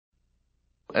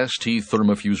ST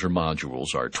Therma-Fuser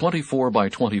modules are 24 by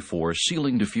 24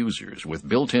 ceiling diffusers with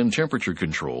built-in temperature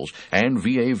controls and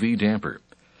VAV damper.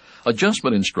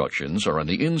 Adjustment instructions are on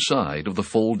the inside of the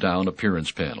fold-down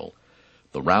appearance panel.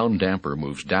 The round damper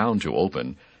moves down to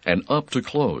open and up to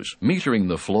close, metering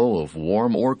the flow of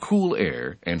warm or cool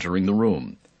air entering the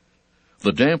room.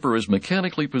 The damper is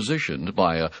mechanically positioned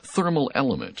by a thermal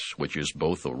element, which is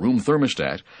both a room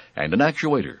thermostat and an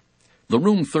actuator. The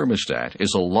room thermostat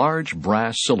is a large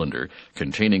brass cylinder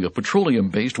containing a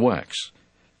petroleum-based wax.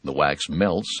 The wax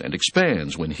melts and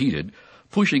expands when heated,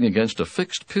 pushing against a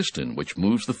fixed piston which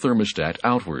moves the thermostat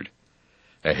outward.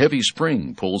 A heavy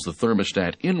spring pulls the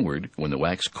thermostat inward when the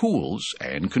wax cools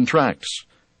and contracts.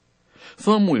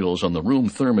 Thumb wheels on the room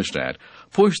thermostat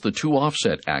push the two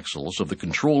offset axles of the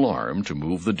control arm to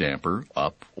move the damper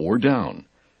up or down.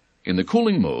 In the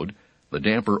cooling mode, the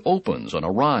damper opens on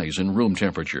a rise in room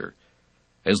temperature.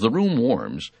 As the room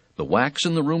warms, the wax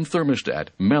in the room thermostat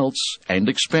melts and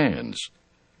expands.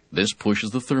 This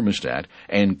pushes the thermostat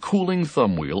and cooling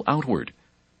thumb wheel outward.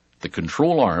 The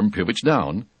control arm pivots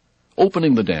down,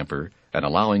 opening the damper and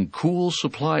allowing cool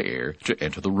supply air to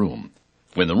enter the room.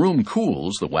 When the room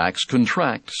cools, the wax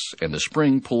contracts and the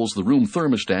spring pulls the room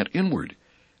thermostat inward.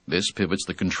 This pivots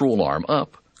the control arm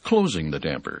up, closing the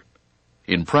damper.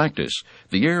 In practice,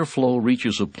 the airflow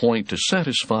reaches a point to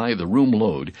satisfy the room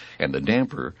load, and the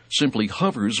damper simply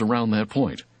hovers around that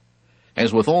point.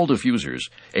 As with all diffusers,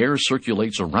 air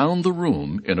circulates around the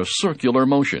room in a circular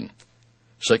motion.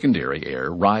 Secondary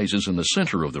air rises in the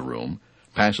center of the room,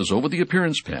 passes over the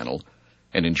appearance panel,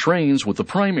 and entrains with the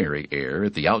primary air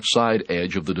at the outside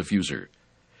edge of the diffuser.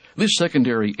 This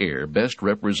secondary air best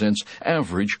represents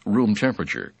average room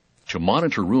temperature. To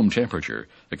monitor room temperature,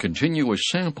 a continuous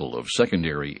sample of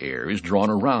secondary air is drawn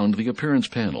around the appearance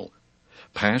panel,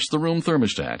 past the room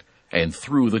thermostat, and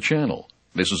through the channel.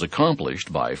 This is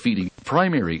accomplished by feeding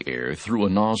primary air through a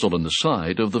nozzle in the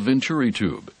side of the venturi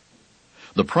tube.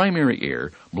 The primary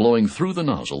air blowing through the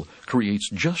nozzle creates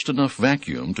just enough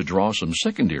vacuum to draw some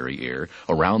secondary air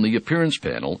around the appearance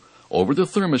panel, over the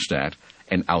thermostat,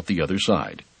 and out the other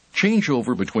side.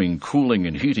 Changeover between cooling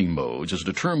and heating modes is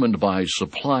determined by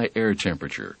supply air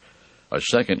temperature. A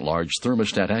second large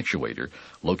thermostat actuator,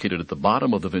 located at the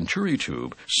bottom of the venturi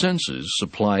tube, senses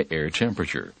supply air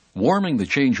temperature. Warming the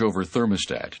changeover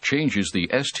thermostat changes the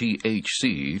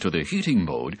STHC to the heating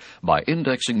mode by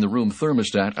indexing the room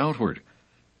thermostat outward.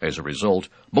 As a result,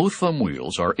 both thumb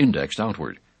wheels are indexed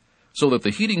outward, so that the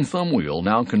heating thumb wheel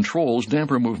now controls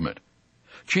damper movement.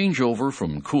 Changeover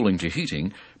from cooling to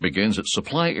heating begins at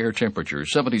supply air temperature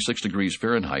 76 degrees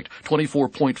Fahrenheit,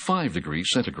 24.5 degrees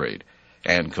centigrade,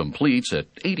 and completes at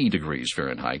 80 degrees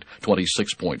Fahrenheit,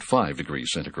 26.5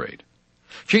 degrees centigrade.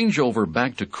 Changeover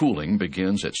back to cooling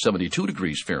begins at 72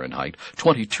 degrees Fahrenheit,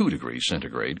 22 degrees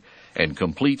centigrade, and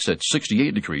completes at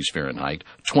 68 degrees Fahrenheit,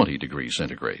 20 degrees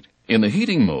centigrade. In the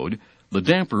heating mode, the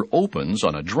damper opens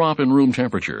on a drop in room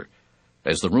temperature.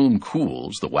 As the room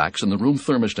cools, the wax in the room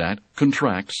thermostat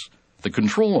contracts, the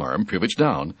control arm pivots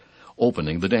down,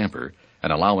 opening the damper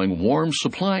and allowing warm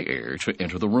supply air to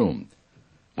enter the room.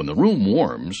 When the room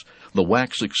warms, the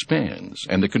wax expands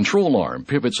and the control arm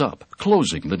pivots up,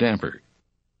 closing the damper.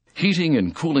 Heating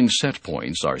and cooling set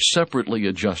points are separately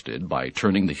adjusted by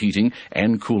turning the heating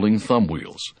and cooling thumb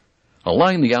wheels.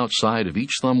 Align the outside of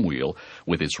each thumb wheel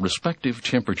with its respective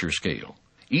temperature scale.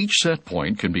 Each set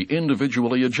point can be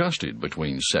individually adjusted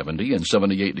between 70 and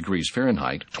 78 degrees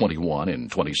Fahrenheit, 21 and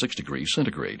 26 degrees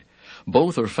centigrade.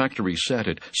 Both are factory set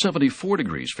at 74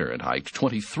 degrees Fahrenheit,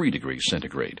 23 degrees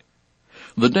centigrade.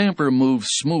 The damper moves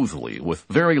smoothly with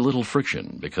very little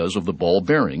friction because of the ball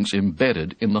bearings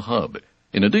embedded in the hub.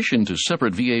 In addition to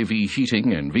separate VAV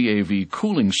heating and VAV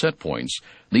cooling set points,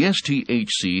 the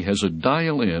STHC has a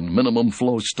dial-in minimum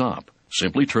flow stop.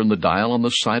 Simply turn the dial on the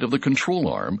side of the control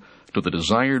arm to the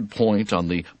desired point on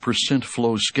the percent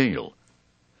flow scale.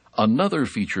 Another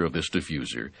feature of this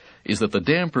diffuser is that the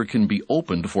damper can be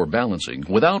opened for balancing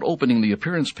without opening the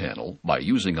appearance panel by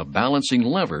using a balancing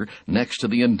lever next to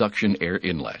the induction air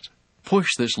inlet.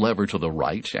 Push this lever to the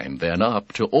right and then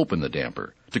up to open the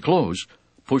damper. To close,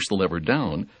 push the lever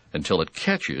down until it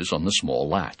catches on the small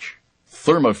latch.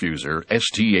 Therma-Fuser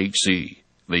STHC,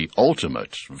 the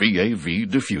ultimate VAV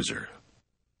diffuser.